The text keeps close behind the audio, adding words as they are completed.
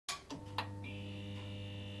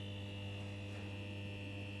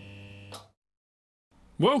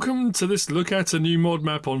Welcome to this look at a new mod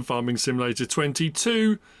map on Farming Simulator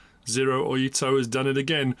 22. Oito has done it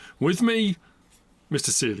again, with me,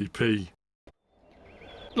 MrSealyp.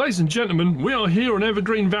 Ladies and gentlemen, we are here on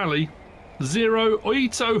Evergreen Valley.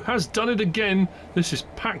 Oito has done it again. This is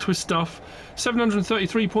packed with stuff.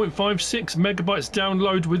 733.56 megabytes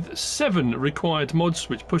download with 7 required mods,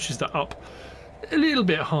 which pushes that up a little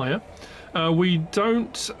bit higher. We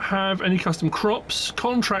don't have any custom crops.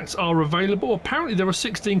 Contracts are available. Apparently there are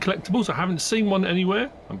 16 collectibles. I haven't seen one anywhere.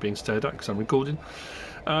 I'm being stared at because I'm recording.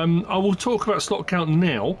 I will talk about slot count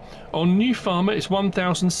now. On New Farmer it's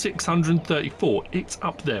 1,634. It's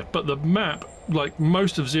up there. But the map, like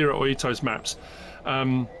most of Oito's maps,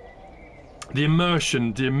 the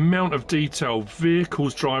immersion, the amount of detail,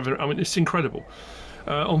 vehicles driving, I mean, it's incredible.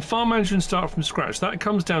 On Farm Manager and Start from Scratch, that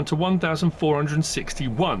comes down to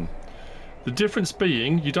 1,461. The difference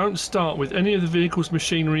being, you don't start with any of the vehicles,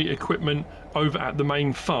 machinery, equipment over at the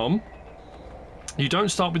main farm. You don't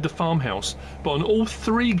start with the farmhouse. But on all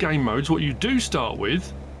 3 game modes, what you do start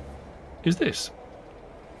with is this.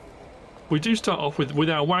 We do start off with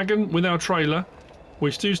our wagon, with our trailer. We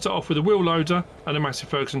do start off with a wheel loader and a massive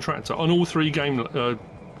Ferguson tractor on all 3 game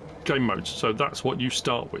modes. So that's what you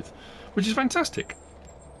start with, which is fantastic.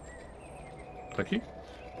 Thank you.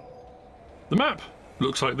 The map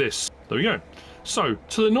looks like this. There we go. So,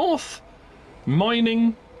 to the north,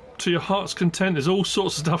 mining to your heart's content. There's all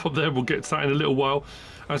sorts of stuff up there. We'll get to that in a little while.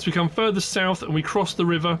 As we come further south and we cross the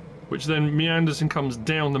river, which then meanders and comes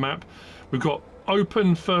down the map, we've got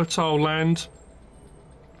open, fertile land.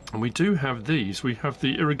 And we do have these. We have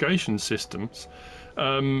the irrigation systems.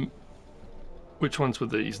 Which ones were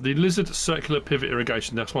these? The Lizard Circular Pivot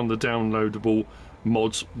Irrigation. That's one of the downloadable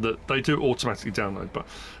mods that they do automatically download. But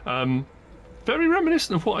very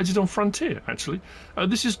reminiscent of what I did on Frontier, actually.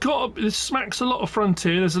 This smacks a lot of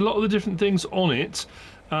Frontier. There's a lot of the different things on it.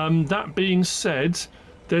 That being said,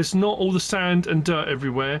 there's not all the sand and dirt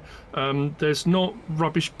everywhere. There's not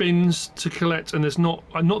rubbish bins to collect, and there's not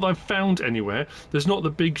that I've found anywhere. There's not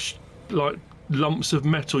the big like lumps of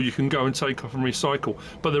metal you can go and take off and recycle.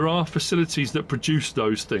 But there are facilities that produce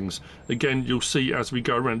those things. Again, you'll see as we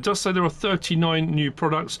go around. It does say there are 39 new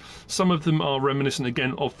products. Some of them are reminiscent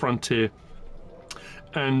again of Frontier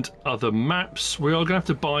and other maps. We are going to have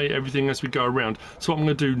to buy everything as we go around. So what I'm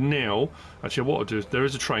going to do now, actually what I'll do is, there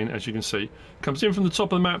is a train, as you can see, comes in from the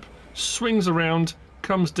top of the map, swings around,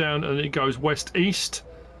 comes down, and it goes west-east,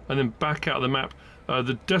 and then back out of the map.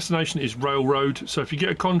 The destination is Railroad, so if you get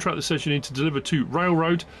a contract that says you need to deliver to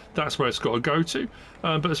Railroad, that's where it's got to go to.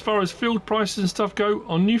 But as far as field prices and stuff go,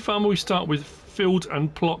 on New Farmer we start with Field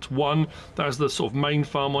and Plot 1, that's the sort of main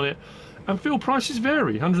farm on it. And field prices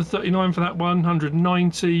vary. 139 for that one,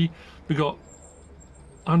 190. We got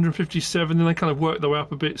 157. Then they kind of work their way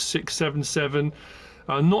up a bit. 677.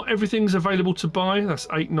 Not everything's available to buy. That's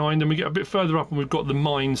 89. Then we get a bit further up, and we've got the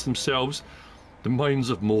mines themselves. The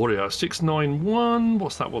mines of Moria. 691.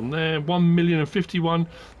 What's that one there? 1,051,000.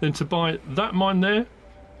 Then to buy that mine there,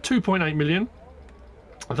 2.8 million.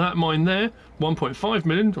 That mine there, 1.5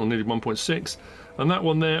 million, or nearly 1.6. And that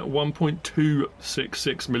one there,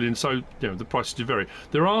 1.266 million. So, you know, the prices do vary.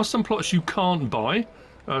 There are some plots you can't buy.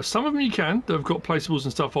 Some of them you can. They've got placeables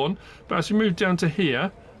and stuff on. But as we move down to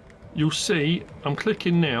here, you'll see, I'm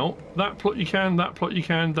clicking now, that plot you can, that plot you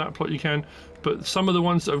can, that plot you can. But some of the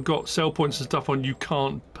ones that have got sell points and stuff on, you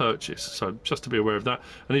can't purchase. So just to be aware of that.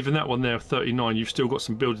 And even that one there, 39, you've still got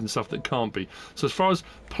some building stuff that can't be. So as far as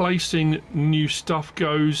placing new stuff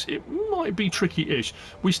goes, it might be tricky-ish.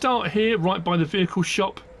 We start here, right by the vehicle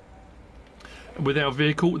shop. With our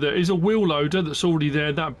vehicle, there is a wheel loader that's already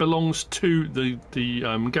there. That belongs to the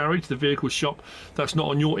garage, the vehicle shop. That's not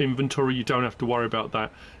on your inventory. You don't have to worry about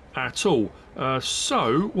that at all.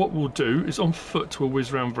 So what we'll do is, on foot we'll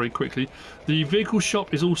whiz around very quickly. The vehicle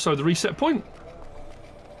shop is also the reset point.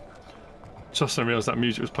 Just I realised that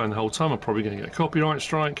music was playing the whole time. I'm probably going to get a copyright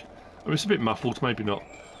strike. I mean, it's a bit muffled, maybe not.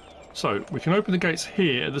 So we can open the gates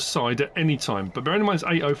here at the side at any time, but bearing in mind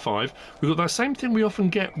it's 8:05, we've got that same thing we often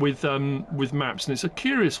get with maps, and it's a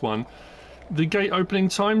curious one. The gate opening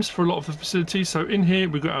times for a lot of the facilities. So in here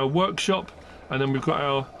we've got our workshop, and then we've got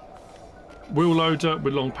our wheel loader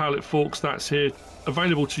with long pallet forks. That's here,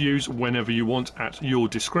 available to use whenever you want at your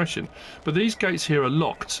discretion. But these gates here are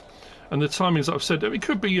locked, and the timings that I've said, it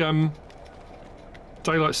could be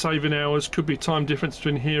daylight saving hours, could be time difference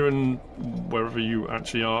between here and wherever you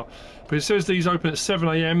actually are. But it says these open at 7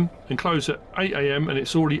 AM and close at 8 AM, and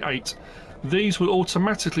it's already 8. These will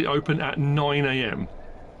automatically open at 9 AM.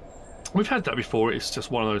 We've had that before. It's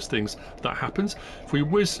just one of those things that happens. If we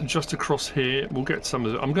whiz just across here, we'll get some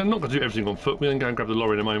of it. I'm not going to do everything on foot. We're going to go and grab the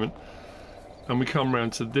lorry in a moment. and we come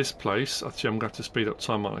round to this place. Actually, I'm going to have to speed up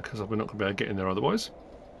time, aren't I? Because we're not going to be able to get in there otherwise.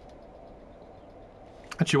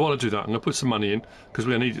 Actually, while I do that, I'm going to put some money in because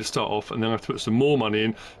we're going to need it to start off, and then I have to put some more money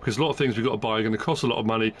in because a lot of things we've got to buy are going to cost a lot of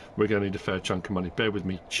money. We're going to need a fair chunk of money. Bear with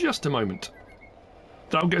me just a moment.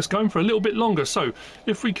 That'll get us going for a little bit longer. So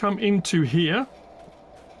if we come into here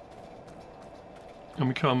and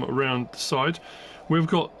we come around the side, we've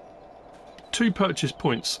got 2 purchase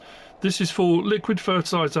points. This is for liquid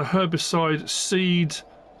fertilizer, herbicide, seed,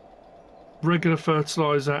 regular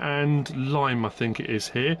fertilizer and lime, I think it is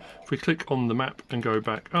here. If we click on the map and go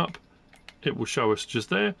back up, it will show us just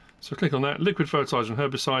there. So click on that, liquid fertilizer and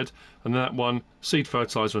herbicide, and that one, seed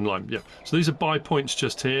fertilizer and lime. Yeah, so these are buy points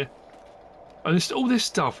just here. And it's all this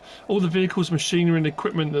stuff, all the vehicles, machinery and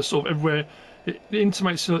equipment that's sort of everywhere. It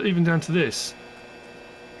intimates even down to this.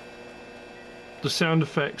 The sound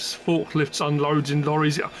effects, forklifts unloading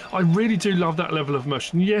lorries. I really do love that level of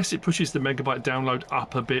motion. Yes, it pushes the megabyte download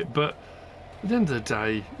up a bit, but at the end of the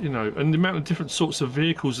day, you know, and the amount of different sorts of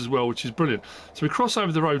vehicles as well, which is brilliant. So we cross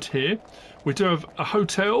over the road here. We do have a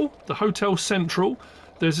hotel, the Hotel Central.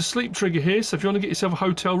 There's a sleep trigger here, so if you want to get yourself a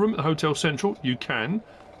hotel room at the Hotel Central, you can.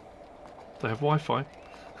 They have Wi-Fi.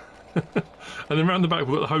 And then around the back,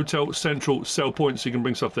 we've got the Hotel Central sell points, so you can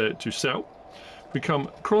bring stuff there to sell. We come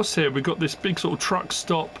across here, we've got this big sort of truck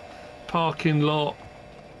stop, parking lot.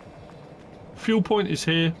 Fuel point is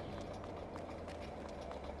here.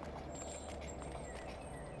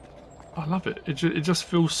 I love it. It just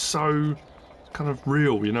feels so kind of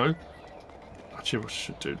real, you know. Actually, what I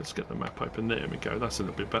should do, let's get the map open. There we go. That's a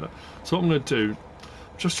little bit better. So what I'm going to do,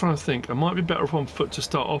 I'm just trying to think. I might be better off on foot to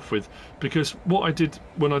start off with, because what I did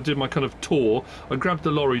when I did my kind of tour, I grabbed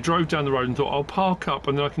the lorry, drove down the road and thought I'll park up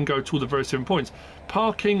and then I can go to all the various different points.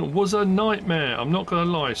 Parking was a nightmare, I'm not going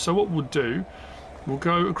to lie. So what we'll do, we'll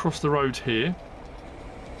go across the road here.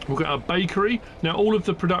 We've got our bakery. Now all of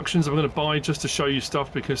the productions I'm going to buy just to show you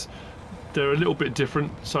stuff because they're a little bit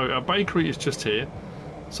different. So our bakery is just here.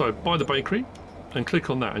 So buy the bakery and click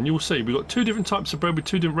on that and you'll see we've got 2 different types of bread with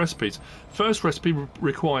 2 different recipes. First recipe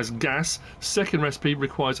requires gas, second recipe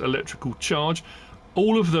requires electrical charge.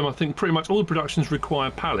 All of them, I think pretty much all the productions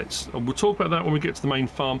require pallets, and we'll talk about that when we get to the main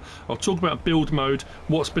farm. I'll talk about build mode,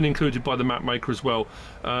 what's been included by the map maker as well.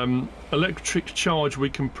 Electric charge we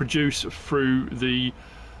can produce through the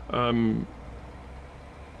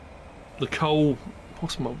coal,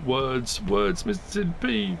 what's my words, Mr.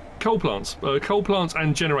 B, coal plants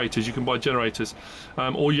and generators. You can buy generators,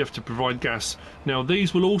 or you have to provide gas. Now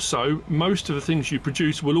these will also, most of the things you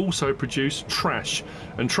produce will also produce trash,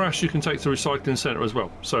 and trash you can take to the recycling centre as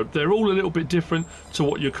well. So they're all a little bit different to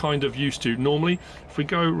what you're kind of used to normally. If we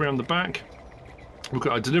go around the back, we've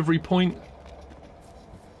got our delivery point.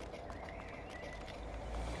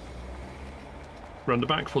 Around the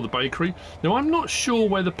back for the bakery. Now I'm not sure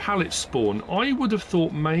where the pallets spawn. I would have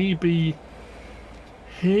thought maybe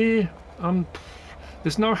here.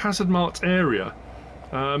 There's no hazard marked area.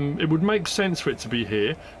 It would make sense for it to be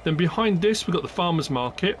here. Then behind this we've got the farmers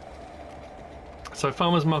market. So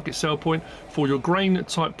farmers market sell point for your grain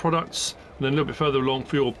type products, and then a little bit further along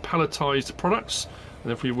for your palletized products.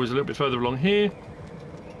 And if we was a little bit further along here,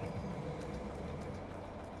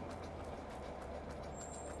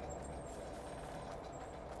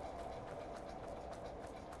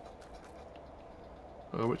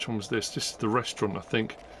 which one was this? This is the restaurant, I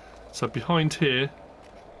think. So behind here,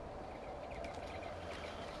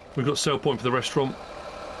 we've got sell point for the restaurant,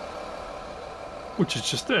 which is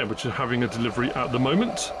just there, which is having a delivery at the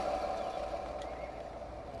moment.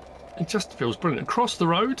 It just feels brilliant. Across the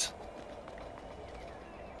road,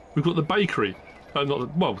 we've got the bakery.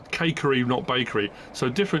 Cakery, not bakery. So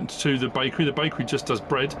different to the bakery. The bakery just does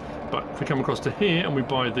bread, but if we come across to here and we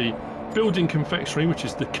buy the building confectionery, which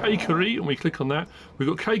is the cakery, and we click on that, we've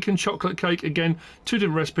got cake and chocolate cake. Again, 2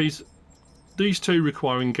 different recipes. These 2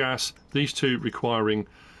 requiring gas, these 2 requiring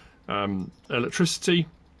electricity.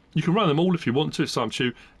 You can run them all if you want to, it's up to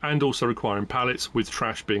you, and also requiring pallets, with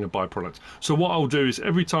trash being a byproduct. So what I'll do is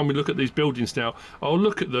every time we look at these buildings now, I'll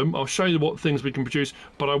look at them, I'll show you what things we can produce,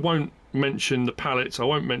 but I won't mention the pallets, I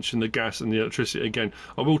won't mention the gas and the electricity again.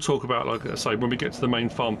 I will talk about, like I say, when we get to the main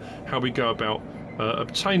farm, how we go about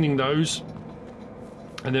obtaining those.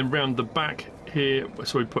 And then round the back here,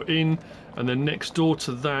 so we put in, and then next door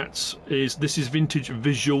to that is, this is vintage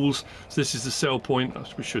visuals. So this is the sell point.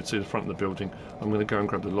 We should see the front of the building. I'm going to go and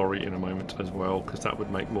grab the lorry in a moment as well, because that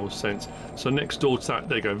would make more sense. So next door to that,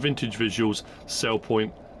 there you go, vintage visuals, sell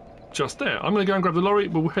point, just there. I'm going to go and grab the lorry,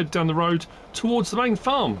 but we'll head down the road towards the main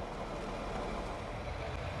farm.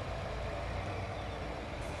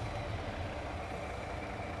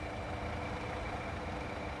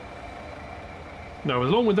 Now,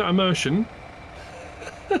 along with that immersion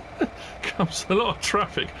comes a lot of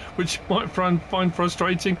traffic, which you might find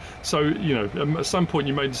frustrating. So, you know, at some point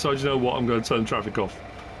you may decide, you know what, I'm going to turn the traffic off.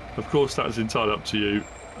 Of course, that's entirely up to you.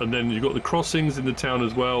 And then you've got the crossings in the town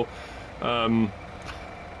as well. I'll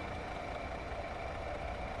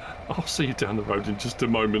see you down the road in just a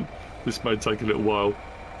moment. This may take a little while.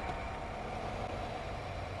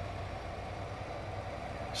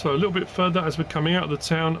 So a little bit further as we're coming out of the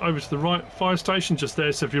town, over to the right, fire station just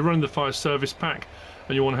there. So if you're running the fire service pack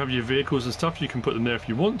and you want to have your vehicles and stuff, you can put them there if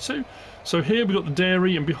you want to. So here we've got the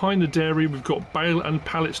dairy, and behind the dairy we've got bale and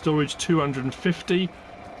pallet storage 250.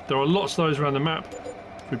 There are lots of those around the map.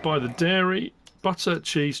 We buy the dairy, butter,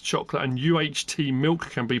 cheese, chocolate and UHT milk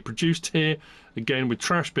can be produced here. Again, with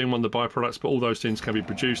trash being one of the byproducts, but all those things can be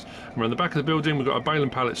produced. And around the back of the building we've got a bale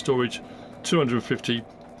and pallet storage, 250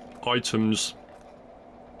 items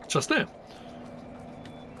just there.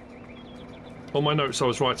 On my notes I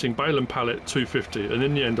was writing bale and pallet 250, and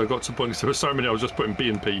in the end I got to the point, because there were so many, I was just putting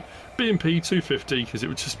B&P 250, because it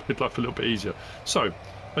would just make life a little bit easier. So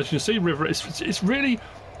as you can see, river, it's really,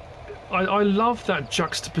 I love that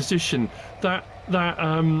juxtaposition, that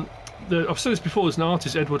I've said this before, there's an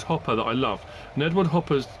artist, Edward Hopper, that I love, and Edward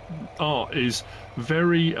Hopper's art is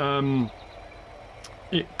very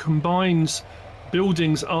it combines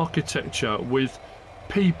buildings architecture with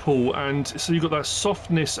people, and so you've got that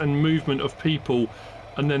softness and movement of people,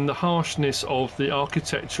 and then the harshness of the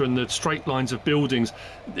architecture and the straight lines of buildings.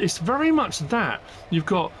 It's very much that. You've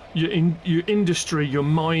got your industry, your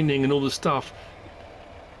mining and all the stuff,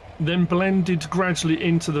 then blended gradually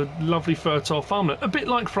into the lovely fertile farmland, a bit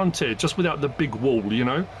like Frontier, just without the big wall, you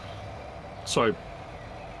know. So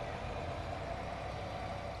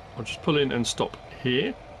I'll just pull in and stop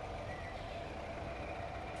here.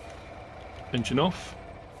 Engine off.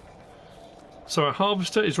 So our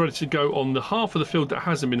harvester is ready to go on the half of the field that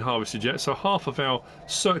hasn't been harvested yet, so half of our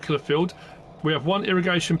circular field. We have one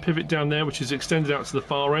irrigation pivot down there which is extended out to the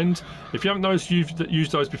far end. If you haven't noticed,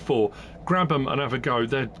 used those before, grab them and have a go.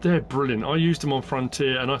 They're brilliant. I used them on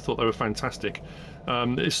Frontier and I thought they were fantastic.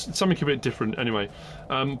 It's something a bit different anyway.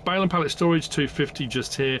 Bale and pallet storage 250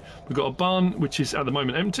 just here. We've got a barn which is at the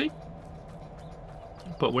moment empty,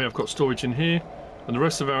 but we have got storage in here, and the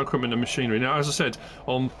rest of our equipment and machinery. Now, as I said,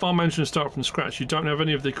 on Farm Management Start from Scratch, you don't have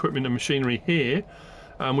any of the equipment and machinery here.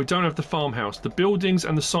 We don't have the farmhouse. The buildings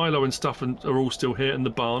and the silo and stuff are all still here, and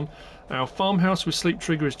the barn. Our farmhouse with sleep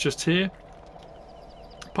trigger is just here.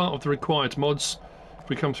 Part of the required mods. If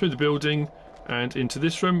we come through the building and into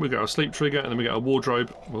this room, we got our sleep trigger, and then we got our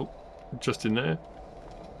wardrobe, well, just in there.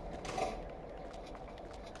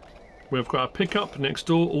 We've got our pickup next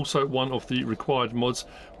door, also one of the required mods,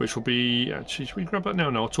 which will be, actually, should we grab that now?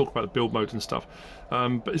 No, I'll talk about the build mode and stuff.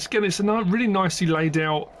 But it's a really nicely laid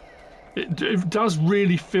out. It does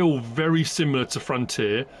really feel very similar to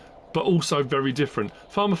Frontier, but also very different.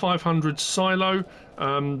 Farmer 500 silo,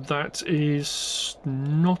 that is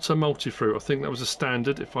not a multi-fruit. I think that was a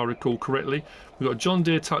standard, if I recall correctly. We've got a John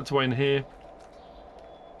Deere tucked away in here.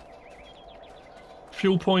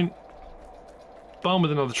 Fuel point. Barn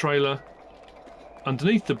with another trailer.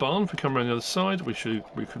 Underneath the barn, if we come around the other side, we could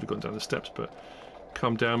have gone down the steps, but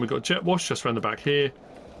come down. We've got jet wash just around the back here.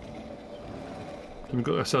 And we've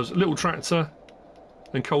got ourselves a little tractor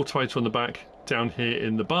and cultivator on the back down here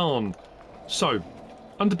in the barn. So,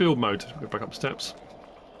 under build mode, we'll go back up the steps.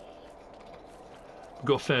 We've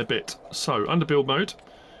got a fair bit. So, under build mode,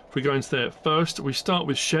 if we go into there first, we start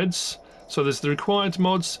with sheds. So there's the required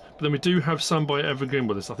mods, but then we do have some by Evergreen.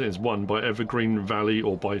 Well, I think there's one by Evergreen Valley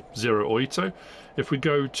or by Zero Oito. If we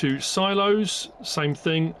go to silos, same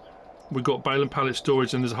thing. We've got bale and pallet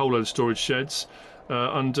storage, and there's a whole load of storage sheds.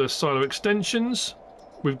 Under silo extensions,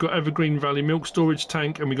 we've got Evergreen Valley milk storage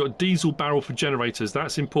tank, and we've got diesel barrel for generators.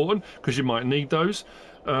 That's important because you might need those.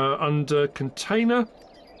 Under container,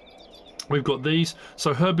 we've got these.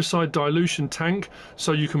 So herbicide dilution tank,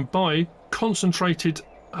 so you can buy concentrated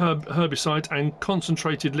herbicide and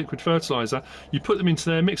concentrated liquid fertilizer. You put them into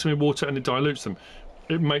there, mix them in water, and it dilutes them.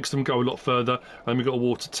 It makes them go a lot further. And we've got a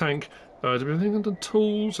water tank. Do we have anything under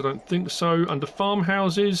tools? I don't think so. Under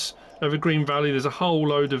farmhouses, Evergreen Valley, there's a whole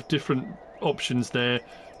load of different options there.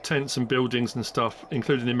 Tents and buildings and stuff,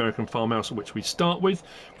 including the American farmhouse, which we start with.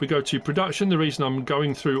 If we go to production, the reason I'm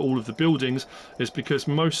going through all of the buildings is because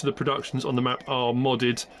most of the productions on the map are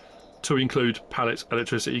modded to include pallets,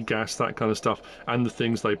 electricity, gas, that kind of stuff, and the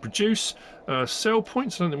things they produce. Sell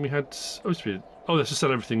points, I don't think we had. Oh, that's a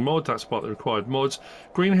sell everything mod, that's part of the required mods.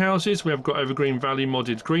 Greenhouses, we have got Evergreen Valley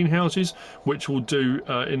modded greenhouses, which will do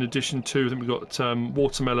in addition to, I think we've got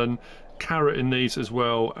watermelon, carrot in these as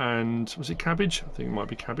well, and was it cabbage? I think it might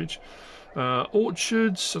be cabbage.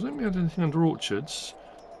 Orchards, I don't think we had anything under orchards.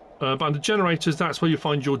 But under generators, that's where you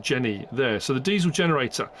find your Jenny there. So the diesel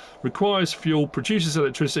generator requires fuel, produces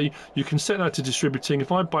electricity. You can set that to distributing.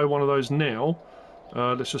 If I buy one of those now,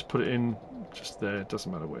 let's just put it in just there. It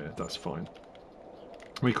doesn't matter where. That's fine.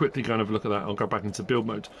 We quickly go and have a look at that. I'll go back into build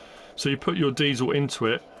mode. So you put your diesel into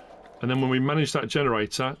it, and then when we manage that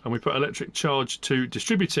generator and we put electric charge to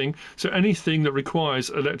distributing, so anything that requires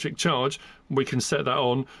electric charge, we can set that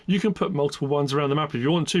on. You can put multiple ones around the map if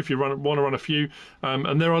you want to, if you want to run a few.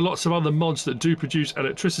 And there are lots of other mods that do produce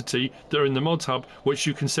electricity that are in the mods hub, which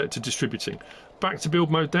you can set to distributing. Back to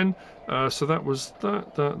build mode then. So that was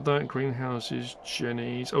that. Greenhouses,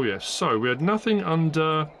 Jennies. Oh, yes. So we had nothing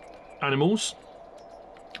under animals.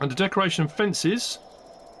 Under decoration and fences,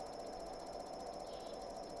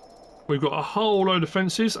 we've got a whole load of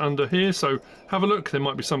fences under here, so have a look. There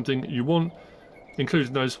might be something you want,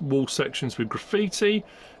 including those wall sections with graffiti.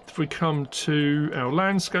 If we come to our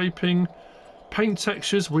landscaping, paint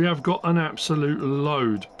textures, we have got an absolute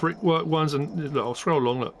load. Brickwork ones, and look, I'll scroll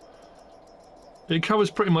along, look. It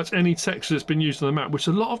covers pretty much any texture that's been used on the map, which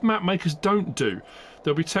a lot of map makers don't do.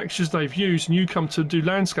 There'll be textures they've used, and you come to do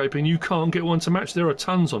landscaping, you can't get one to match. There are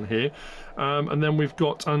tons on here. And then we've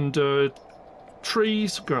got under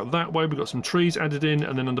trees, go out that way, we've got some trees added in,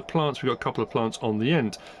 and then under plants, we've got a couple of plants on the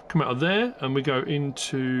end. Come out of there, and we go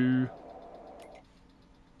into...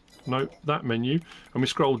 no, that menu, and we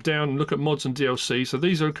scroll down and look at mods and DLC. So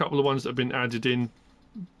these are a couple of ones that have been added in,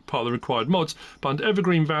 part of the required mods. But under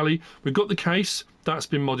Evergreen Valley, we've got the case that's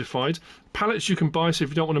been modified. Pallets you can buy, so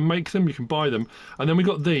if you don't want to make them, you can buy them. And then we've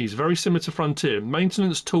got these, very similar to Frontier: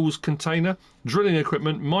 maintenance tools container, drilling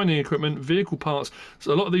equipment, mining equipment, vehicle parts.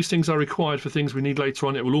 So a lot of these things are required for things we need later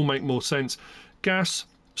on. It will all make more sense. Gas,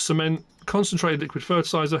 cement, concentrated liquid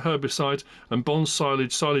fertilizer, herbicide, and bond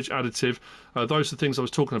silage additive. Those are the things I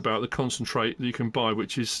was talking about, the concentrate that you can buy,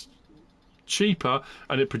 which is cheaper,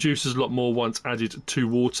 and it produces a lot more once added to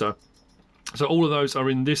water. So all of those are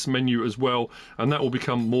in this menu as well, and that will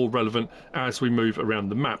become more relevant as we move around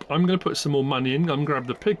the map. I'm going to put some more money in. I'm going to grab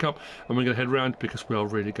the pickup, and we're going to head around because we are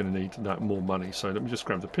really going to need that more money. So let me just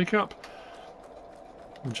grab the pickup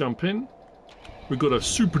and jump in. We've got a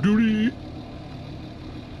Super Duty.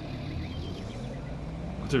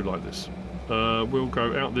 I do like this. We'll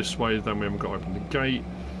go out this way, then we haven't got to open the gate.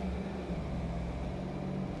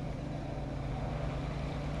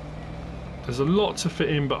 There's a lot to fit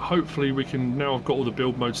in, but hopefully we can... now I've got all the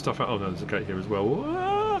build mode stuff out. Oh no, there's a gate here as well.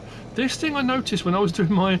 Ah, this thing I noticed when I was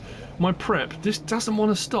doing my prep, this doesn't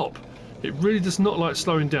want to stop. It really does not like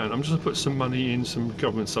slowing down. I'm just going to put some money in, some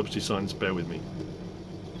government subsidy signs, bear with me.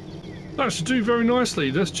 That should do very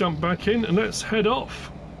nicely. Let's jump back in and let's head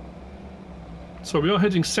off. So we are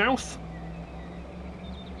heading south.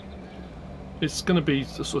 It's going to be a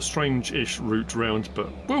sort of strange-ish route round, but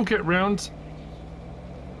we'll get round.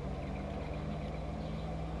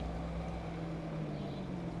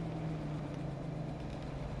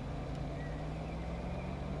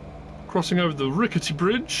 Crossing over the rickety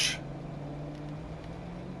bridge.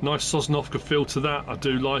 Nice Sosnovka feel to that. I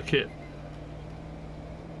do like it.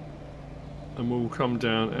 And we'll come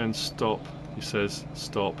down and stop. He says,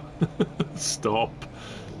 stop. Stop.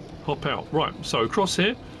 Hop out. Right, so across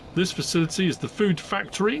here, this facility is the food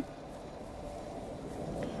factory.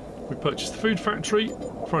 We purchased the food factory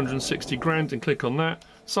for 160 grand and click on that.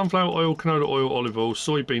 Sunflower oil, canola oil, olive oil,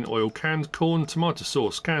 soybean oil, canned corn, tomato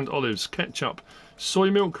sauce, canned olives, ketchup,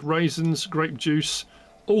 soy milk, raisins, grape juice,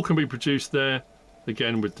 all can be produced there,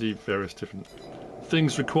 again with the various different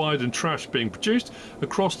things required and trash being produced.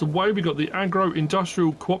 Across the way we got the Agro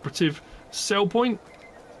Industrial Cooperative Sell Point,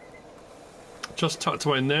 just tucked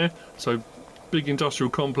away in there, so big industrial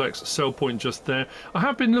complex, sell point just there. I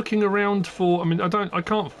have been looking around for, I mean, I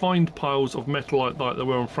can't find piles of metal like that there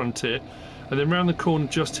were on Frontier. And then round the corner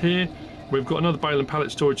just here, we've got another bale and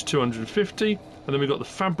pallet storage, 250. And then we've got the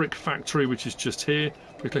fabric factory, which is just here.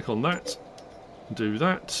 We click on that, do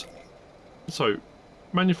that. So,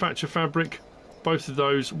 manufacture fabric, both of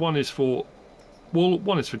those. One is for wool,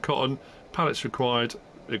 one is for cotton, pallets required,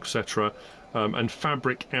 etc. And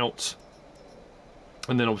fabric out.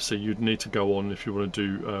 And then obviously you'd need to go on if you want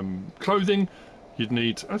to do clothing. You'd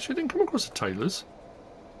need... actually, I didn't come across the tailors.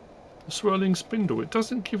 The swirling spindle. It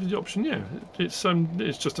doesn't give you the option. Yeah, it's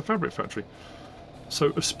just a fabric factory.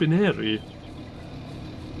 So a spinnery.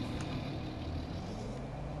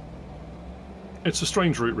 It's a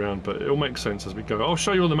strange route round, but it'll make sense as we go. I'll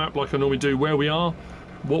show you on the map like I normally do where we are,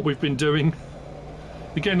 what we've been doing.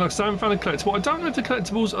 Again, like I said, I haven't found a collectible. I don't know if the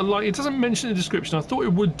collectibles are like... It doesn't mention in the description. I thought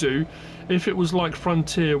it would do if it was like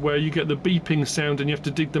Frontier, where you get the beeping sound and you have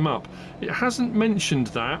to dig them up. It hasn't mentioned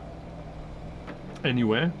that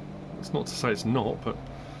anywhere. It's not to say it's not,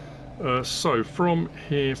 but... so, from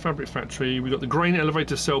here, Fabric Factory, we've got the grain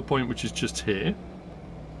elevator sell point, which is just here.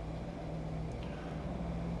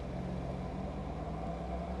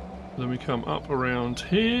 Then we come up around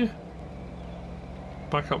here.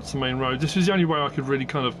 Back up to the main road. This is the only way I could really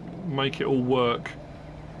kind of make it all work.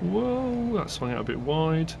 Whoa, that swung out a bit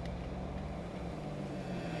wide.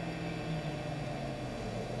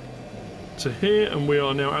 To here, and we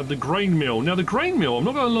are now at the grain mill. Now the grain mill, I'm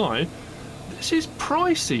not going to lie, this is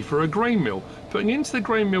pricey for a grain mill. Putting into the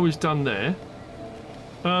grain mill is done there.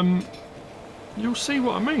 You'll see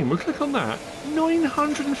what I mean. We'll click on that.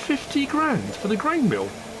 950 grand for the grain mill.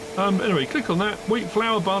 Anyway, click on that. Wheat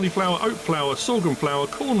flour, barley flour, oat flour, sorghum flour,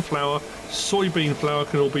 corn flour, soybean flour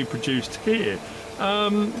can all be produced here.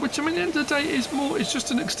 Which, I mean, at the end of the day, is more. It's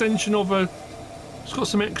just an extension of a. It's got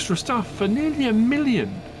some extra stuff for nearly $1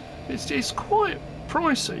 million. It's quite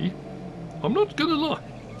pricey. I'm not gonna lie.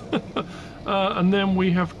 And then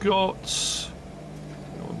we have got.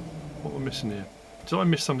 What am I missing here? Did I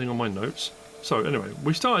miss something on my notes? So anyway,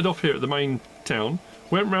 we started off here at the main town.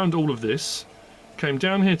 Went round all of this. Came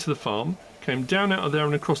down here to the farm, came down out of there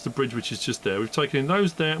and across the bridge, which is just there. We've taken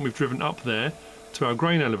those there and we've driven up there to our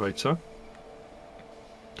grain elevator.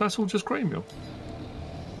 That's all just grain mill.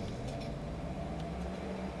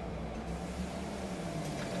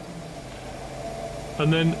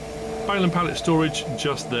 And then bale and pallet storage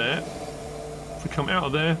just there. If we come out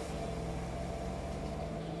of there,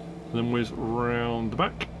 then whiz round the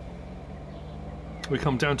back. We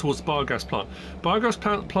come down towards the biogas plant.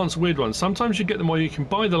 Biogas plant's a weird one. Sometimes you get them where you can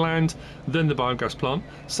buy the land, then the biogas plant.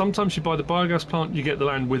 Sometimes you buy the biogas plant, you get the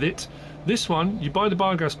land with it. This one, you buy the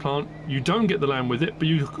biogas plant, you don't get the land with it, but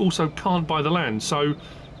you also can't buy the land. So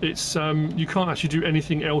it's you can't actually do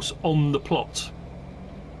anything else on the plot.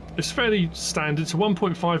 It's fairly standard. It's a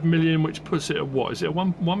 1.5 million, which puts it at what? Is it a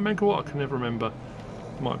 1 megawatt? I can never remember.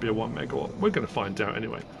 It might be a 1 megawatt. We're going to find out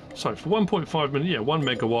anyway. So for 1.5 million, yeah, 1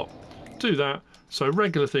 megawatt. Do that. So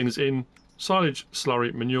regular things in, silage,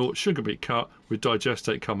 slurry, manure, sugar beet cut with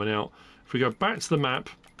digestate coming out. If we go back to the map,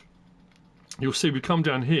 you'll see we come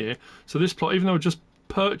down here. So this plot, even though I just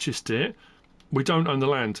purchased it, we don't own the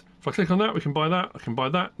land. If I click on that, we can buy that. I can buy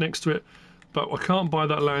that next to it, but I can't buy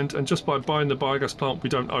that land. And just by buying the biogas plant, we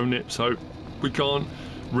don't own it. So we can't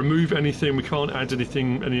remove anything. We can't add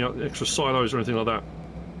anything, any extra silos or anything like that.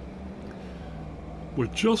 We're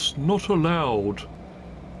just not allowed.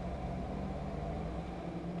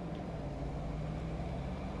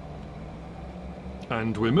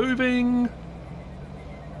 And we're moving.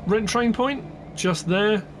 Rent train point, just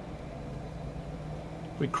there.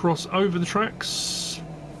 We cross over the tracks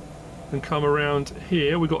and come around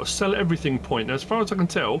here. We've got a sell everything point. Now, as far as I can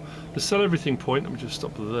tell, the sell everything point, let me just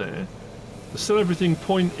stop there. The sell everything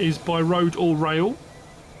point is by road or rail.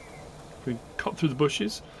 We cut through the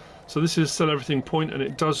bushes. So this is sell everything point, and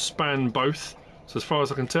it does span both. So as far as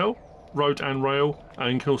I can tell, road and rail,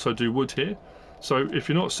 and you can also do wood here. So if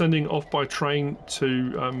you're not sending off by train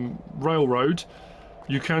to railroad,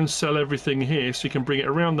 you can sell everything here, so you can bring it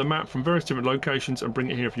around the map from various different locations and bring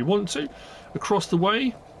it here if you want to. Across the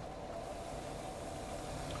way,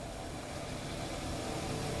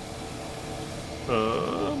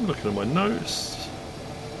 I'm looking at my notes.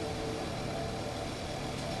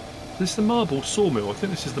 This is the marble sawmill. I think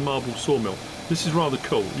this is the marble sawmill. This is rather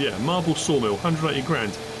cool. Yeah, marble sawmill, 180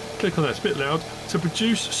 grand. Click on that, it's a bit loud. To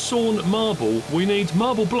produce sawn marble, we need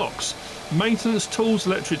marble blocks, maintenance tools,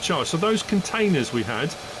 electric charge. So those containers we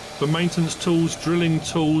had for maintenance tools, drilling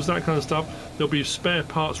tools, that kind of stuff, there'll be spare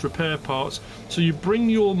parts, repair parts. So you bring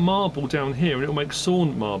your marble down here and it'll make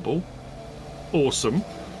sawn marble. Awesome.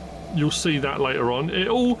 You'll see that later on. It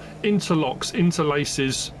all interlocks,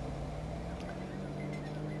 interlaces.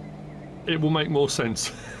 It will make more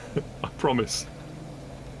sense. I promise.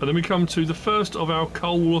 And then we come to the first of our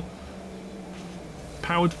coal-fired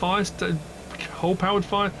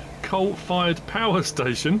power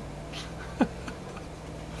station.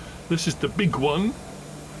 This is the big one.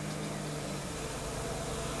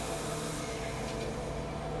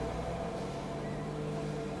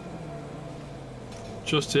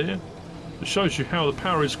 Just here. It shows you how the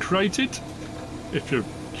power is created, if you're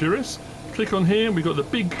curious. Click on here, we've got the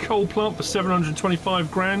big coal plant for 725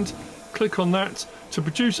 grand. Click on that. To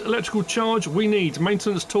produce electrical charge, we need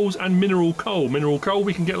maintenance tools and mineral coal. Mineral coal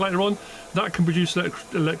we can get later on. That can produce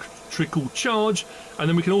electrical charge, and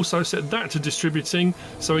then we can also set that to distributing.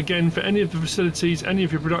 So again, for any of the facilities, any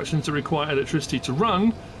of your productions that require electricity to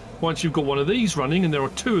run, once you've got one of these running, and there are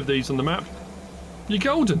 2 of these on the map, you're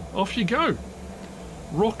golden. Off you go.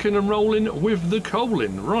 Rocking and rolling with the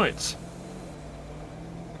coaling. Right.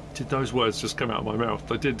 Did those words just come out of my mouth?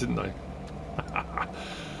 They did, didn't they?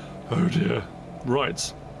 Oh dear.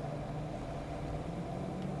 Right.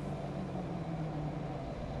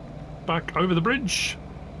 Back over the bridge.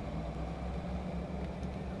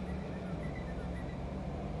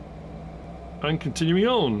 And continuing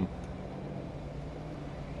on.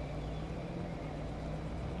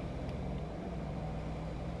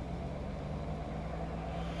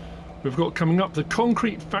 We've got coming up the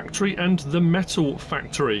concrete factory and the metal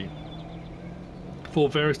factory. For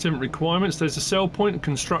various different requirements, there's a sell point and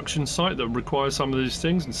construction site that requires some of these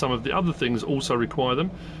things, and some of the other things also require them.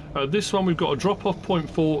 This one we've got a drop-off point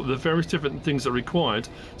for the various different things that are required.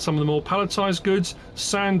 Some of the more palletized goods,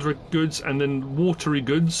 sand goods, and then watery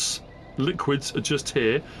goods, liquids are just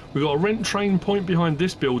here. We've got a rent train point behind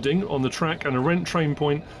this building on the track, and a rent train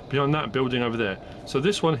point behind that building over there. So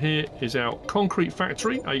this one here is our concrete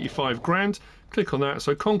factory, 85 grand. Click on that.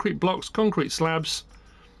 So concrete blocks, concrete slabs,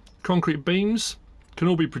 concrete beams can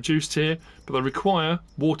all be produced here, but they require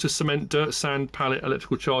water, cement, dirt, sand, pallet,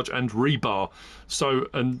 electrical charge, and rebar. So,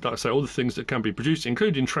 and like I say, all the things that can be produced,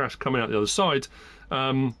 including trash coming out the other side.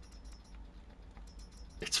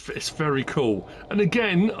 It's very cool. And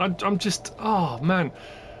again, I'm just, oh man,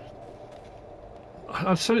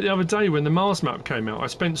 I said it the other day when the Mars map came out. I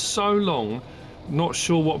spent so long not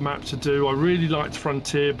sure what map to do. I really liked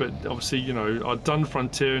Frontier, but obviously, you know, I'd done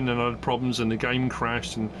Frontier and then I had problems and the game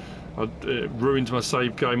crashed and it ruined my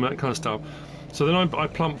save game, that kind of stuff. So then I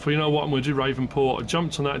plumped for, you know what, I'm going to do Ravenport. I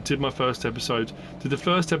jumped on that, did my first episode. Did the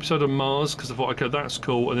first episode on Mars because I thought, okay, that's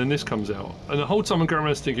cool, and then this comes out. And the whole time I'm going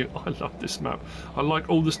around thinking, oh, I love this map. I like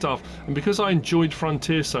all the stuff. And because I enjoyed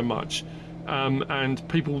Frontier so much, and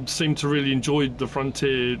people seem to really enjoy the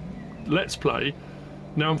Frontier Let's Play,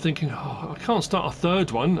 now I'm thinking, oh, I can't start a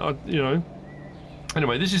third one, you know.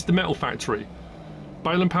 Anyway, this is the metal factory.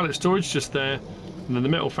 Bale and pallet storage just there, and then the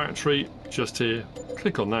metal factory just here.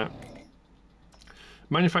 Click on that.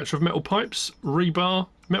 Manufacture of metal pipes, rebar,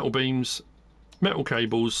 metal beams, metal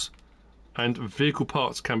cables, and vehicle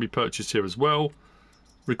parts can be purchased here as well,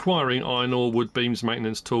 requiring iron ore, wood beams,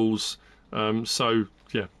 maintenance tools. So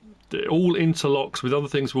yeah, it all interlocks with other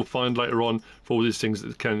things we'll find later on for all these things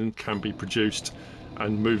that can be produced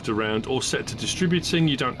and moved around or set to distributing.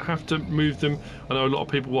 You don't have to move them. I know a lot of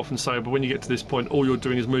people often say, but when you get to this point, all you're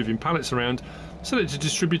doing is moving pallets around. Set it to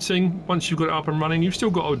distributing. Once you've got it up and running, you've still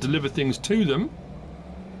got to deliver things to them.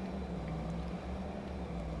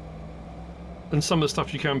 And some of the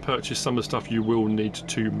stuff you can purchase, some of the stuff you will need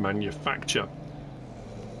to manufacture.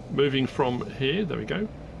 Moving from here, there we go.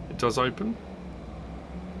 It does open.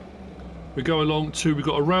 We go along to, we've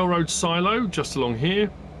got a railroad silo just along here.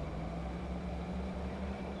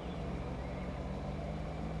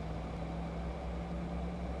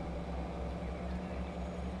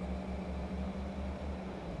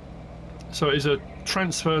 So it is a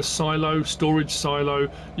transfer silo, storage silo.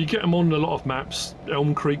 You get them on a lot of maps.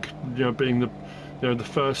 Elm Creek, you know, being the, you know, the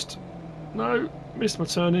first. No, missed my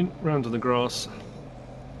turning. Round on the grass.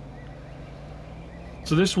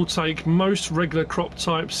 So this will take most regular crop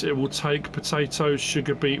types. It will take potatoes,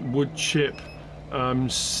 sugar beet, wood chip,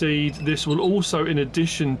 seed. This will also, in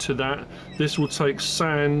addition to that, this will take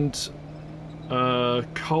sand,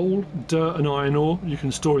 coal, dirt, and iron ore. You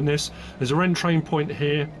can store in this. There's a rent train point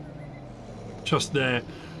here. Just there.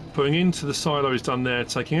 Putting into the silo is done there,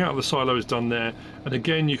 taking out of the silo is done there, and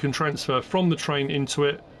again you can transfer from the train into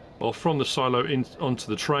it, or from the silo onto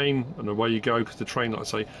the train, and away you go, because the train, like I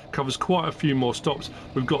say, covers quite a few more stops.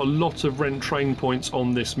 We've got a lot of rent train points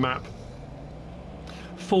on this map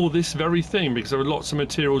for this very thing, because there are lots of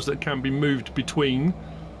materials that can be moved between.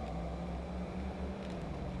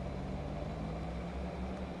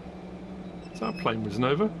 Is that a plane whizzing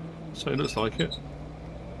over? So it looks like it.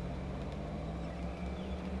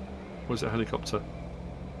 Or is it a helicopter?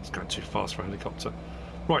 It's going too fast for a helicopter.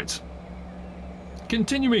 Right.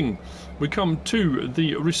 Continuing, we come to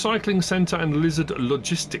the recycling centre and lizard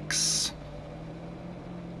logistics.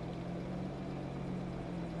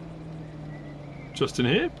 Just in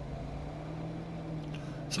here.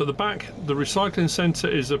 So the back, the recycling centre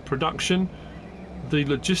is a production. The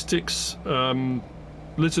logistics,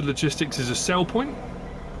 lizard logistics is a sell point.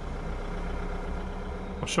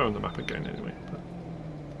 I'll show on the map again anyway.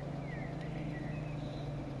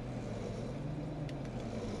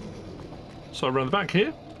 So around the back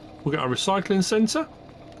here, we'll get our recycling centre.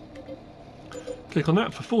 Click on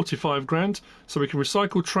that for 45 grand. So we can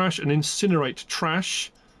recycle trash and incinerate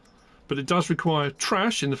trash. But it does require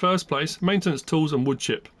trash in the first place, maintenance tools and wood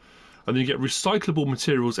chip. And then you get recyclable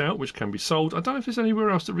materials out, which can be sold. I don't know if there's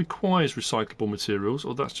anywhere else that requires recyclable materials,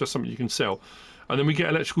 or that's just something you can sell. And then we get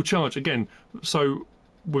electrical charge again. So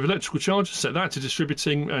with electrical charge, set that to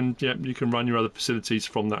distributing, and yeah, you can run your other facilities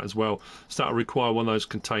from that as well. So that'll require one of those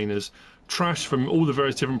containers. Trash from all the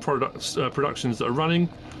various different productions that are running.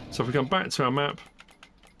 So if we come back to our map,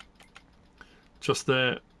 just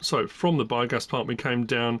there. So from the biogas plant, we came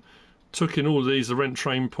down, took in all of these, the rent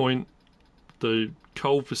train point, the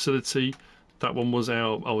coal facility. That one was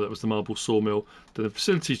our, oh, that was the marble sawmill. Then the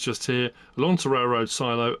facility's just here, along to railroad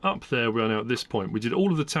silo. Up there we are now at this point. We did all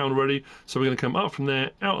of the town already, so we're going to come up from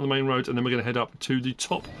there, out on the main road, and then we're going to head up to the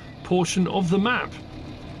top portion of the map.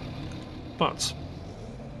 But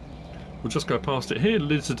we'll just go past it here.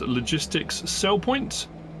 Lizard Logistics Sell Point,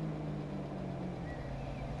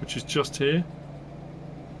 which is just here.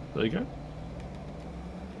 There you go.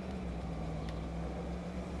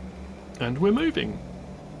 And we're moving.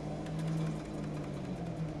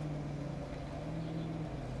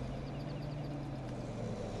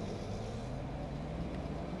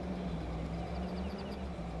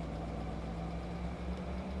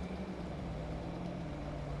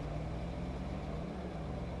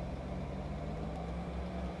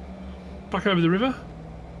 Back over the river.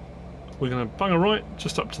 We're going to bung a right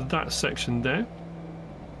just up to that section there.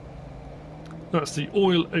 That's the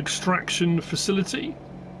oil extraction facility,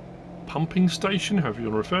 pumping station, however you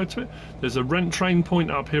want to refer to it. There's a rent train point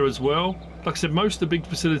up here as well. Like I said, most of the big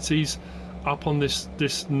facilities up on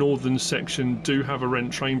this northern section do have a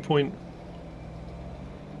rent train point.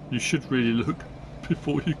 You should really look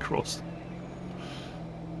before you cross.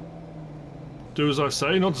 Do as I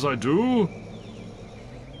say, not as I do.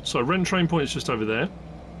 So rent train point is just over there.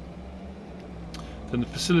 Then the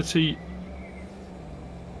facility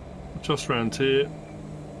just round here.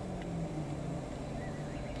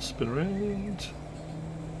 Spin around.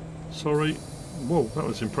 Sorry. Whoa, that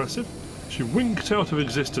was impressive. She winked out of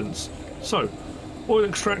existence. So, oil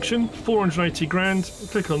extraction, 480 grand.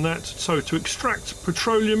 Click on that. So to extract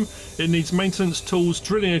petroleum, it needs maintenance tools,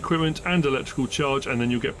 drilling equipment, and electrical charge, and then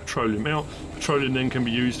you'll get petroleum out. Petroleum then can be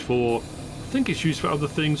used for, I think it's used for other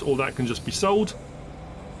things, or that can just be sold.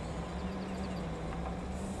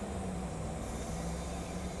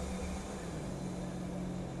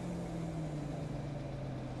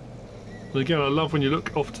 And again, I love when you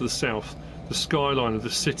look off to the south, the skyline of the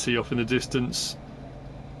city off in the distance.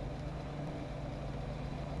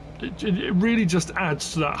 It really just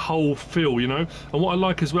adds to that whole feel, you know. And what I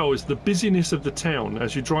like as well is the busyness of the town.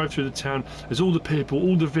 As you drive through the town, there's all the people,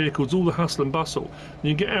 all the vehicles, all the hustle and bustle. And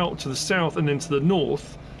you get out to the south and then to the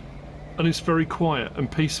north, and it's very quiet and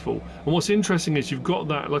peaceful. And what's interesting is you've got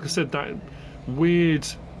that, like I said, that weird,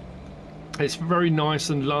 it's very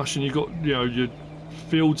nice and lush, and you've got, you know, your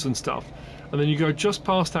fields and stuff. And then you go just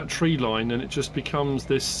past that tree line and it just becomes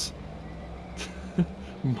this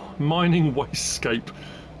mining wastescape.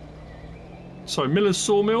 So Miller's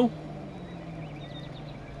Sawmill.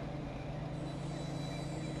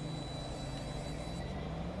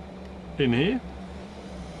 In here.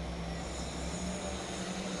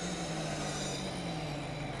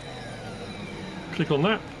 Click on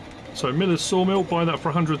that. So Miller's Sawmill, buy that for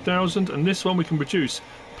 100,000, and this one we can produce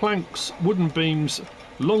planks, wooden beams,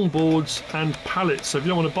 long boards and pallets. So if you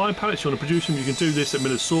don't want to buy pallets, you want to produce them, you can do this at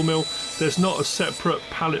Miller's Sawmill. There's not a separate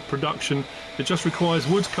pallet production, it just requires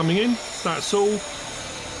wood coming in, that's all.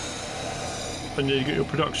 And you get your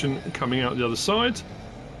production coming out the other side.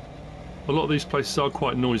 A lot of these places are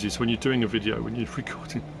quite noisy, so when you're doing a video, when you're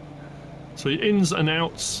recording. So your ins and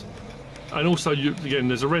outs, and also again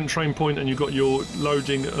there's a rent train point, and you've got your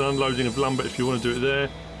loading and unloading of lumber if you want to do it there.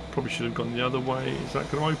 Probably should have gone the other way. Is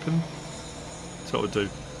that going to open? That's what I'll do.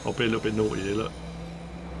 I'll be a little bit naughty here, look.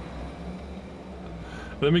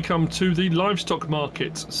 Then we come to the livestock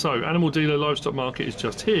market. So animal dealer livestock market is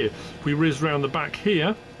just here. If we whiz round the back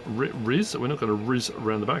here, we're not going to whiz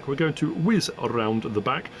around the back, we're going to whiz around the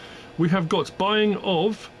back. We have got buying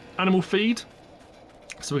of animal feed.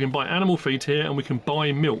 So we can buy animal feed here, and we can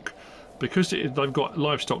buy milk. Because they've got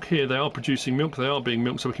livestock here, they are producing milk, they are being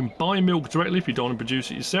milked, so we can buy milk directly if you don't want to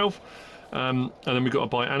produce it yourself. And then we've got to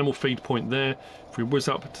buy animal feed point there. If we whiz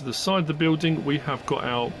up to the side of the building, we have got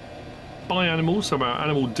our buy animals, so our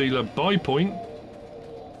animal dealer buy point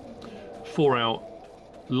for our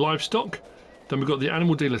livestock. Then we've got the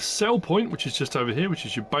animal dealer sell point, which is just over here, which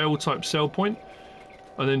is your bale type sell point.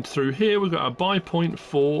 And then through here we've got our buy point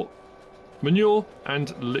for manure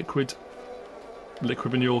and liquid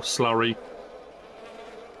liquid manure slurry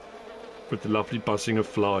with the lovely buzzing of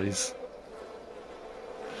flies.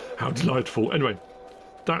 How delightful. Anyway,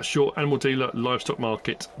 that's your animal dealer livestock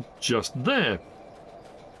market just there.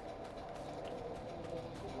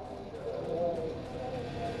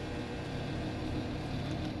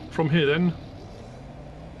 From here then,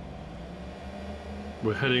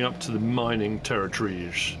 we're heading up to the mining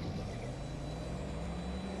territories.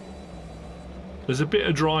 There's a bit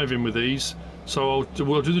of driving with these, so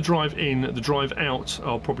we'll do the drive in. The drive out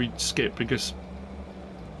I'll probably skip because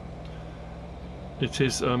it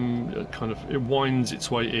is it winds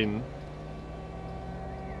its way in.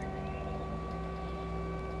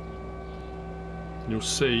 And you'll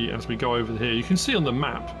see as we go over here, you can see on the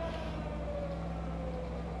map.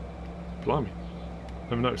 Blimey,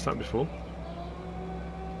 never noticed that before.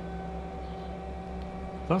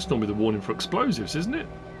 That's normally the warning for explosives, isn't it?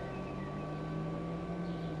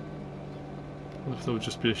 I wonder if there would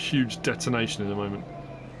just be a huge detonation in a moment.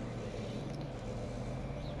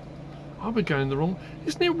 Are we going the wrong?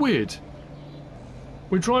 Isn't it weird?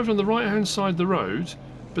 We're driving on the right hand side of the road,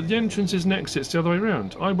 but the entrance is and exit's the other way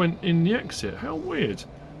around. I went in the exit. How weird.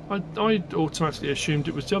 I automatically assumed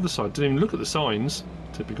it was the other side. Didn't even look at the signs.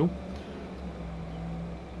 Typical.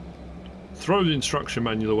 Throw the instruction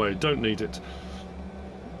manual away. Don't need it.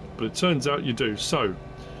 But it turns out you do. So,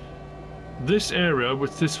 this area,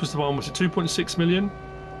 this was the one, was it 2.6 million?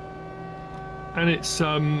 And it's,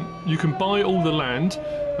 you can buy all the land,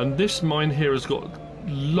 and this mine here has got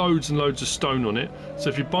loads and loads of stone on it. So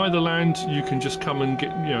if you buy the land, you can just come and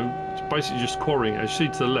get, it's basically just quarrying. As you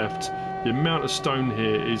see to the left, the amount of stone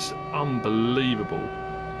here is unbelievable.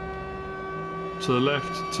 To the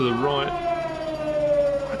left, to the right.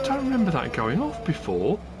 I don't remember that going off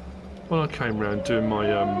before when I came round doing my,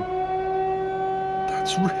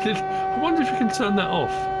 that's really, I wonder if you can turn that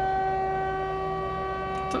off.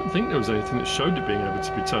 I don't think there was anything that showed it being able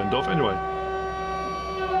to be turned off. Anyway.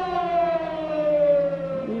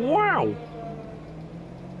 Wow!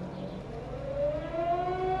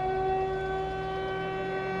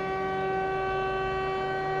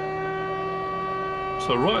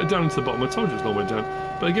 So right down to the bottom, I told you it's not way down.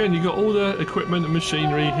 But again, you've got all the equipment and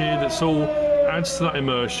machinery here that's all adds to that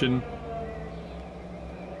immersion.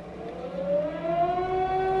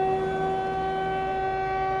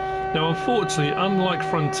 Now unfortunately, unlike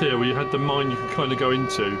Frontier where you had the mine you could kind of go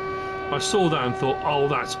into, I saw that and thought, oh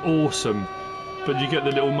that's awesome. But you get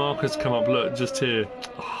the little markers come up, look, just here.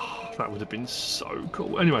 Oh, that would have been so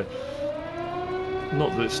cool. Anyway,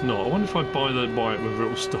 not that it's not. I wonder if I buy it, whether it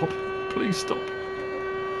will stop. Please stop.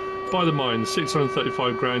 Buy the mine,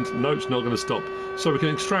 635 grand. No, it's not going to stop. So we can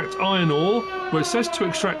extract iron ore. Well, it says to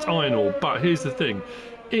extract iron ore, but here's the thing.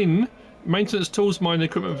 In maintenance tools, mining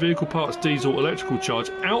equipment, vehicle parts, diesel, electrical charge,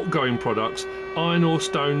 outgoing products, iron ore,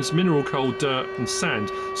 stones, mineral coal, dirt and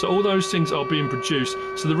sand. So all those things are being produced.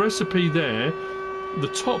 So the recipe there, the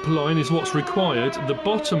top line is what's required, the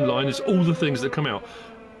bottom line is all the things that come out.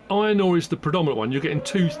 Iron ore is the predominant one. You're getting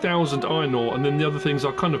 2,000 iron ore, and then the other things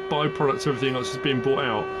are kind of byproducts, everything else is being brought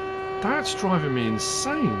out. That's driving me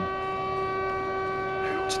insane.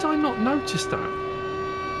 How did I not notice that?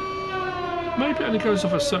 Maybe it only goes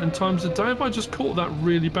off at certain times of day. Have I just caught that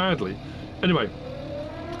really badly? Anyway,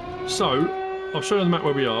 so I'll show you on the map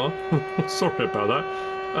where we are. Sorry about that.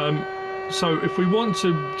 So if we want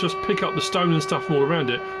to just pick up the stone and stuff from all around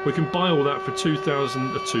it, we can buy all that for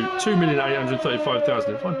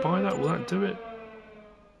 2,835,000. If I buy that, will that do it?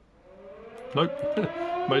 Nope.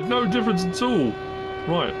 Made no difference at all.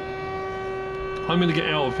 Right. I'm going to get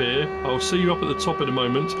out of here. I'll see you up at the top in a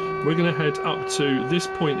moment. We're going to head up to this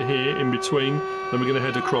point here in between, then we're going to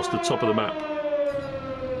head across the top of the map.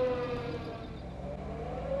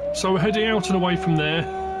 So we're heading out and away from there.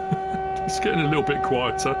 It's getting a little bit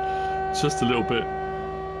quieter, just a little bit.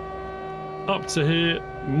 Up to here,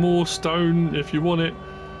 more stone if you want it,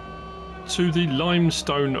 to the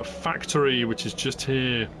limestone factory, which is just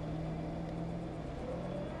here.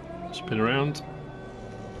 Spin around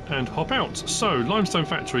and hop out. So, limestone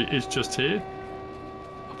factory is just here.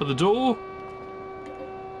 Up at the door.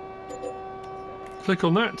 Click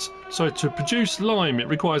on that. So to produce lime, it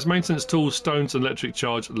requires maintenance tools, stones, and electric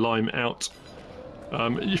charge. Lime out.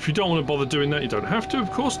 If you don't want to bother doing that, you don't have to.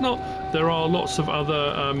 Of course not. There are lots of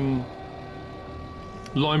other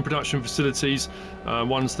lime production facilities,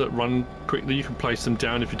 ones that run quickly. You can place them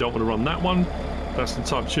down if you don't want to run that one. That's the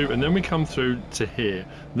type 2, and then we come through to here.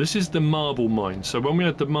 This is the marble mine. So when we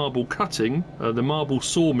had the marble cutting, the marble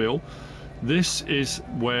sawmill, this is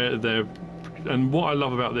where they're. And what I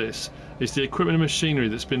love about this is the equipment and machinery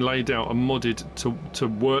that's been laid out and modded to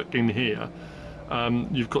work in here.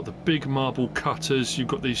 You've got the big marble cutters. You've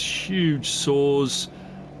got these huge saws.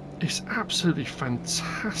 It's absolutely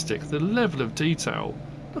fantastic. The level of detail.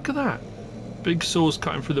 Look at that. Big saws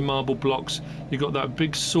cutting through the marble blocks. You've got that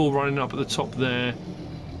big saw running up at the top there.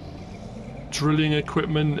 Drilling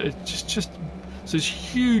equipment. It's just so there's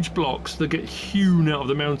huge blocks that get hewn out of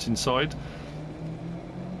the mountainside.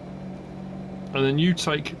 And then you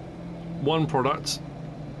take one product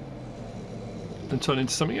and turn it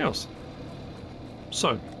into something else.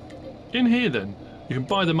 So, in here then, you can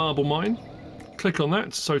buy the marble mine. Click on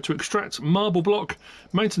that. So to extract marble block,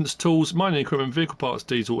 maintenance tools, mining equipment, vehicle parts,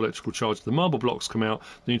 diesel, electrical charge, the marble blocks come out.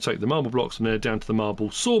 Then you take the marble blocks from there down to the marble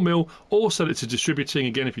sawmill, or sell it to distributing.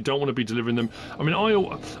 Again, if you don't want to be delivering them. I mean, I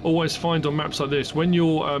always find on maps like this, when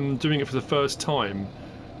you're doing it for the first time,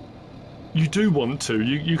 you do want to.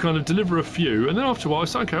 You kind of deliver a few, and then after a while,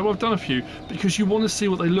 it's okay. Well, I've done a few because you want to see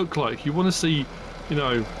what they look like. You want to see, you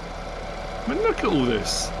know. I mean, look at all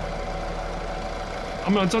this. I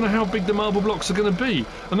mean, I don't know how big the marble blocks are going to be,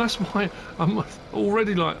 and that's why I'm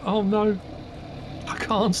already like, oh no, I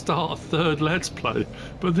can't start a third Let's Play.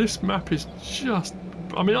 But this map is just,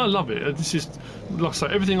 I mean, I love it. This is, like I say,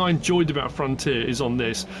 everything I enjoyed about Frontier is on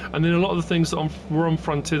this, and then a lot of the things that were on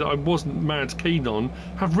Frontier that I wasn't mad keen on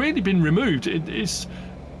have really been removed. It's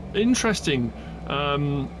interesting.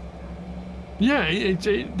 Yeah,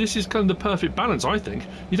 this is kind of the perfect balance, I think.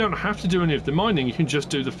 You don't have to do any of the mining, you can just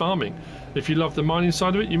do the farming. If you love the mining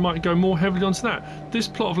side of it, you might go more heavily onto that. This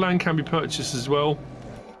plot of land can be purchased as well.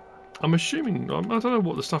 I'm assuming, I don't know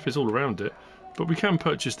what the stuff is all around it, but we can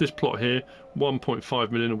purchase this plot here,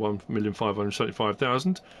 1.5 million and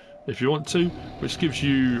 1,575,000 if you want to, which gives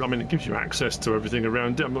you, I mean, it gives you access to everything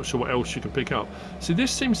around it. I'm not sure what else you can pick up. See,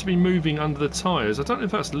 this seems to be moving under the tyres. I don't know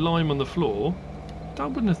if that's lime on the floor. I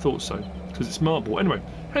wouldn't have thought so, because it's marble. Anyway,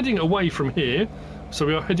 heading away from here, so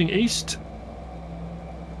we are heading east.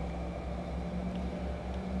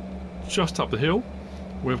 Just up the hill,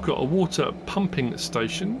 we've got a water pumping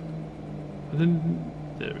station. And then,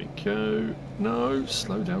 there we go. No,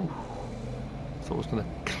 slow down. Thought I was going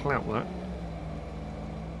to clout that.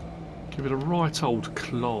 Give it a right old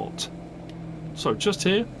clot. So, just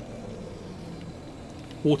here,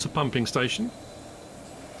 water pumping station.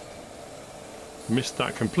 Missed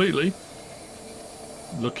that completely.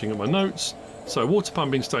 Looking at my notes. So water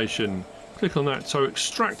pumping station, click on that. So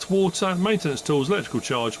extract water, maintenance tools, electrical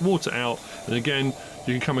charge, water out, and again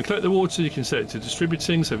you can come and collect the water. You can set it to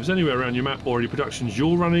distributing, so if there's anywhere around your map or any productions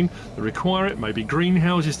you're running that require it, maybe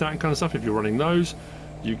greenhouses, that kind of stuff, if you're running those,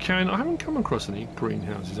 you can. I haven't come across any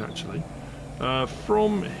greenhouses actually.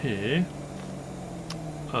 From here,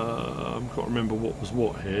 I can't remember what was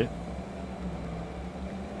what here.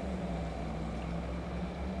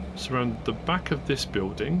 So around the back of this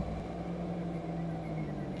building.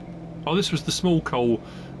 Oh, this was the small coal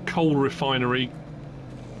refinery.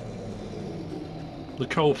 The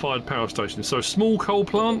coal-fired power station. So small coal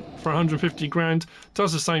plant for 150 grand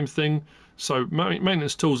does the same thing. So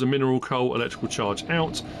maintenance tools and mineral coal, electrical charge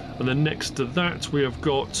out. And then next to that we have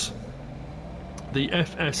got the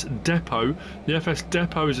FS depot. The FS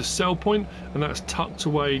depot is a sell point, and that's tucked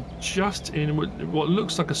away just in what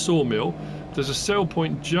looks like a sawmill. There's a sell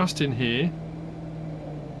point just in here.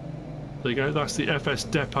 There you go, that's the FS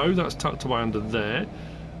depot, that's tucked away under there.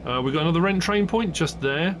 We've got another rent train point just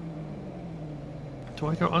there. Do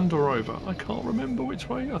I go under or over? I can't remember which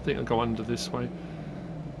way. I think I go under this way.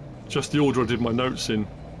 Just the order I did my notes in.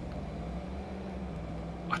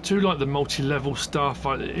 I do like the multi-level stuff.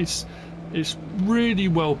 It's really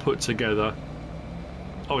well put together.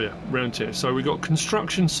 Oh yeah, round here. So we've got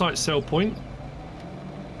construction site sell point.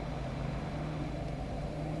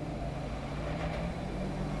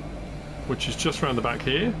 Which is just around the back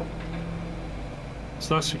here.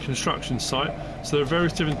 So that's your construction site. So there are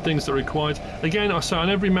various different things that are required. Again, I say on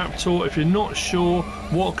every map tour, if you're not sure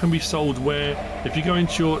what can be sold where, if you go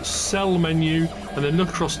into your sell menu and then look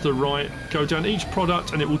across to the right, go down each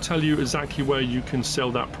product and it will tell you exactly where you can sell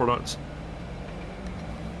that product.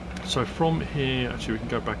 So from here, actually we can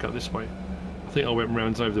go back up this way. I think I went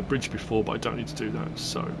round over the bridge before, but I don't need to do that.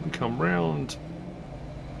 So we come round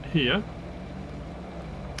here,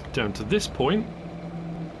 down to this point.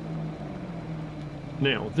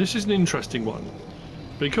 Now, this is an interesting one,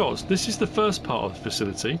 because this is the first part of the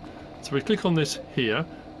facility. So we click on this here,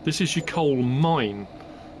 this is your coal mine.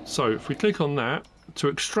 So if we click on that, to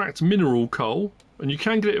extract mineral coal, and you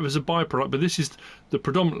can get it as a byproduct, but this is the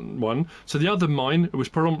predominant one. So the other mine was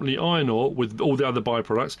predominantly iron ore with all the other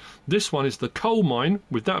byproducts. This one is the coal mine,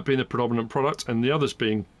 with that being the predominant product and the others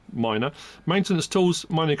being minor. Maintenance tools,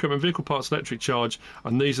 mining equipment, vehicle parts, electric charge,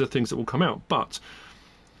 and these are the things that will come out. But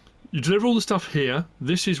You deliver all the stuff here.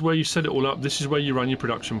 This is where you set it all up. This is where you run your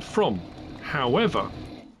production from. However,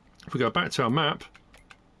 if we go back to our map,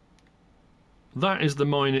 that is the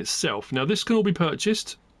mine itself. Now this can all be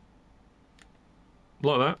purchased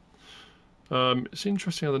like that. It's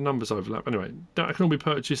interesting how the numbers overlap. Anyway, that can all be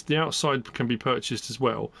purchased. The outside can be purchased as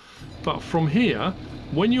well. But from here,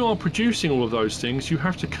 when you are producing all of those things, you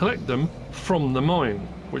have to collect them from the mine,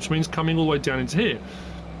 which means coming all the way down into here.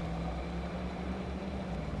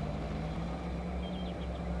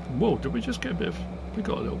 Whoa, did we just get a bit of... We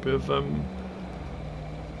got a little bit of...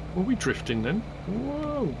 Were we drifting then?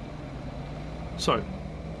 Whoa. So,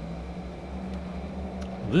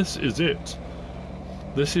 this is it.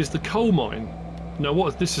 This is the coal mine. Now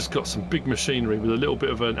what, this has got some big machinery with a little bit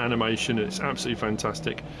of an animation. It's absolutely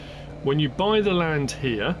fantastic. When you buy the land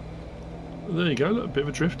here, there you go, look, a bit of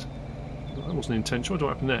a drift. That wasn't intentional,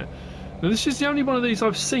 what happened there? Now this is the only one of these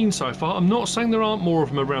I've seen so far. I'm not saying there aren't more of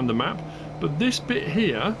them around the map, but this bit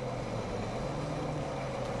here,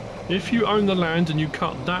 if you own the land and you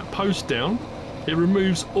cut that post down, it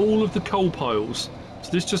removes all of the coal piles.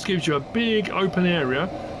 So this just gives you a big open area.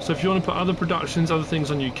 So if you want to put other productions, other things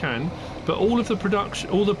on, you can. But all of the production,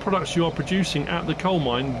 all the products you are producing at the coal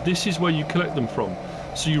mine, this is where you collect them from.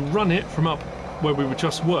 So you run it from up where we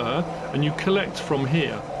just were, and you collect from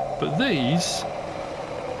here. But these,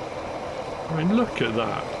 I mean, look at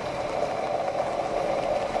that.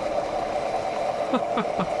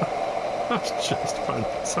 That's just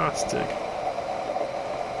fantastic.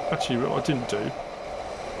 Actually, what I didn't do,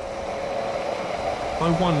 I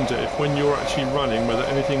wonder if when you're actually running whether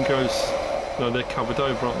anything goes... No, they're covered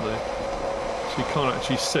over, aren't they? So you can't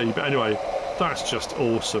actually see. But anyway, that's just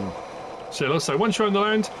awesome. So let's say once you own the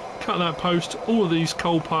land, cut that post, all of these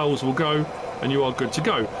coal piles will go and you are good to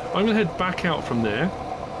go. I'm going to head back out from there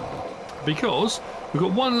because we've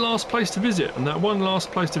got one last place to visit, and that one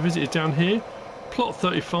last place to visit is down here. Plot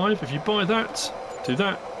 35. If you buy that, do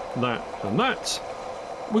that, that and that,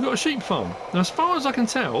 we've got a sheep farm. Now as far as I can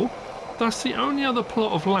tell, that's the only other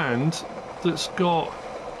plot of land that's got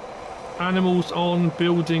animals on,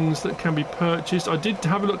 buildings that can be purchased. I did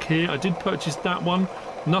have a look here, I did purchase that one,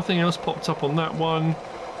 nothing else popped up on that one.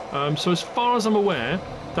 So as far as I'm aware,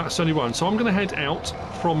 that's the only one. So I'm going to head out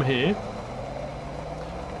from here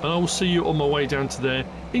and I will see you on my way down to there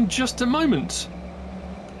in just a moment.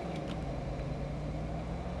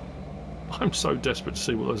 I'm so desperate to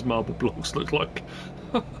see what those marble blocks look like.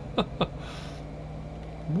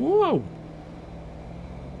 Whoa!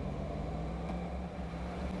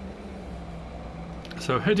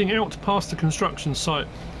 So heading out past the construction site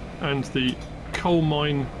and the coal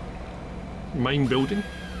mine main building.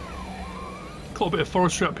 Got a bit of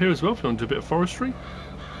forestry up here as well if you want to do a bit of forestry.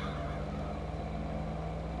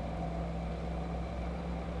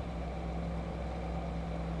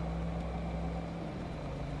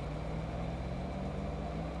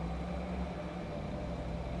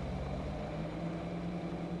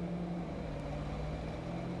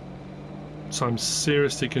 So I'm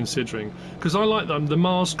seriously considering, because I like them, the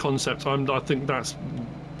Mars concept. I think that's,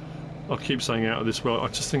 I keep saying out of this world. I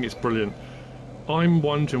just think it's brilliant. I'm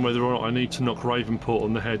wondering whether or not I need to knock Ravenport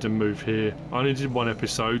on the head and move here. I only did one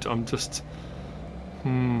episode. I'm just,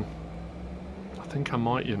 I think I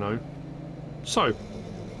might, you know. So,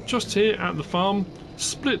 just here at the farm,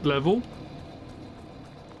 split level,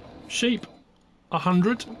 sheep,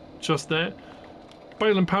 100, just there.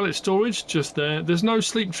 Bale and pallet storage, just there. There's no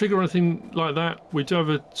sleep trigger or anything like that. We do have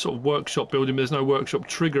a sort of workshop building, but there's no workshop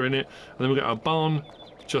trigger in it. And then we've got our barn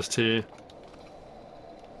just here,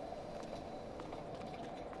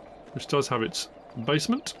 which does have its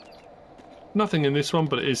basement. Nothing in this one,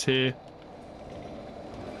 but it is here.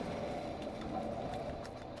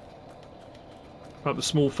 At the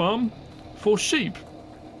small farm for sheep.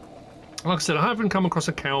 Like I said, I haven't come across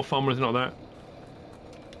a cow farm or anything like that.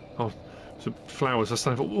 Oh. So flowers, I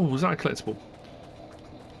thought, oh, was that a collectible?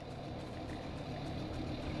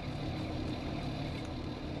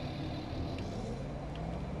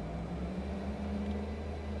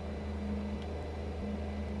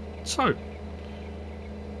 So,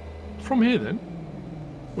 from here then,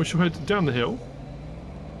 we shall head down the hill.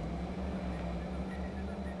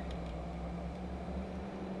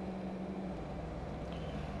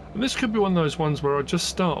 And this could be one of those ones where I just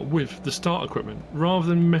start with the start equipment, rather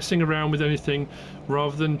than messing around with anything,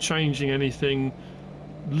 rather than changing anything.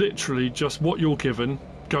 Literally just what you're given,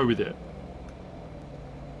 go with it.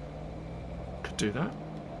 Could do that.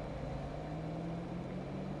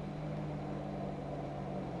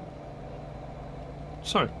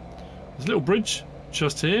 So, there's a little bridge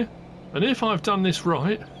just here, and if I've done this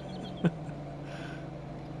right,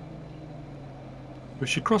 we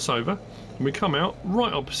should cross over and we come out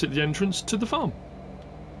right opposite the entrance to the farm,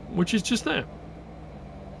 which is just there.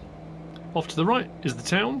 Off to the right is the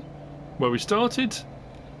town where we started.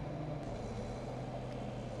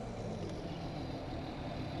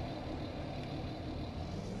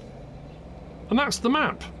 And that's the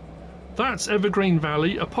map. That's Evergreen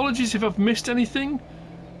Valley. Apologies if I've missed anything.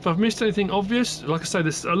 If I've missed anything obvious, like I say,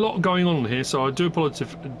 there's a lot going on here, so I do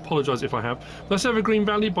apologise if I have. That's Evergreen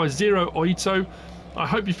Valley by Oito. I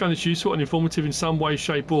hope you found this useful and informative in some way,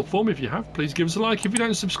 shape or form. If you have, please give us a like. If you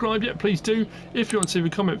don't subscribe yet, please do. If you want to leave a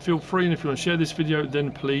comment, feel free. And if you want to share this video,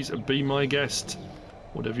 then please be my guest.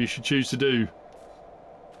 Whatever you should choose to do.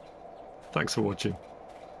 Thanks for watching.